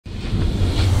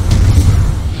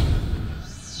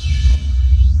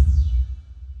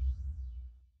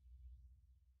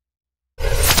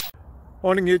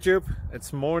Morning YouTube,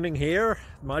 it's morning here.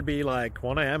 It might be like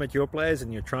 1 a.m. at your place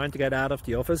and you're trying to get out of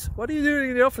the office. What are you doing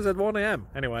in the office at 1 a.m.?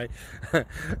 Anyway,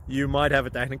 you might have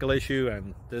a technical issue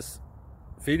and this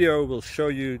video will show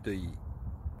you the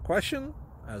question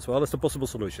as well as the possible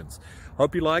solutions.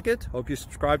 Hope you like it, hope you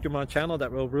subscribe to my channel.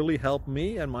 That will really help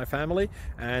me and my family,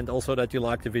 and also that you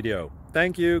like the video.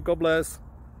 Thank you, God bless.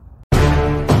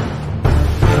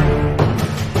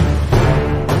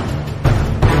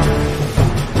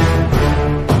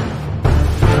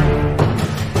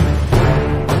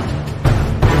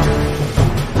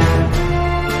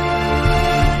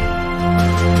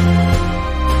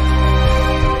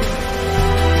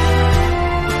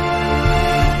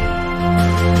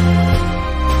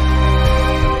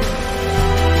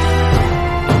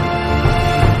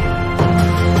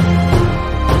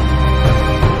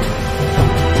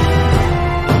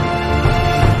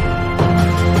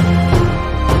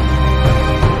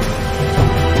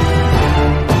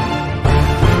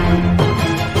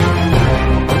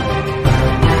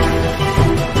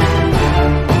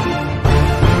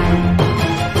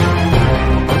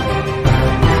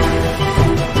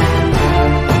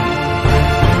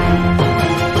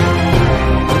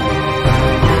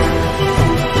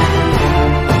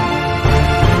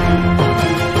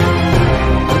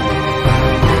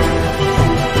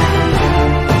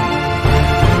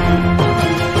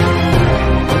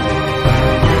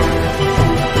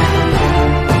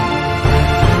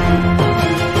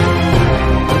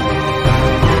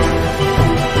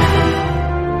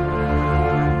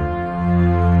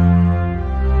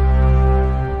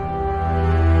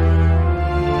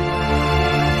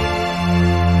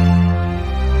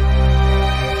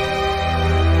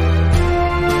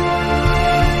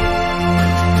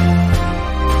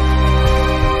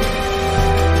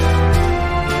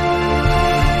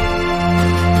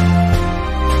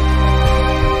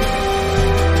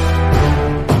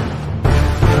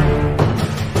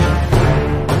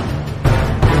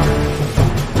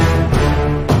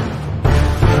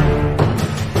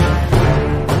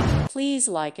 Please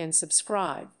like and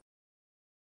subscribe.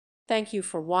 Thank you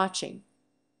for watching.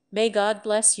 May God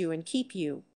bless you and keep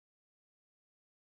you.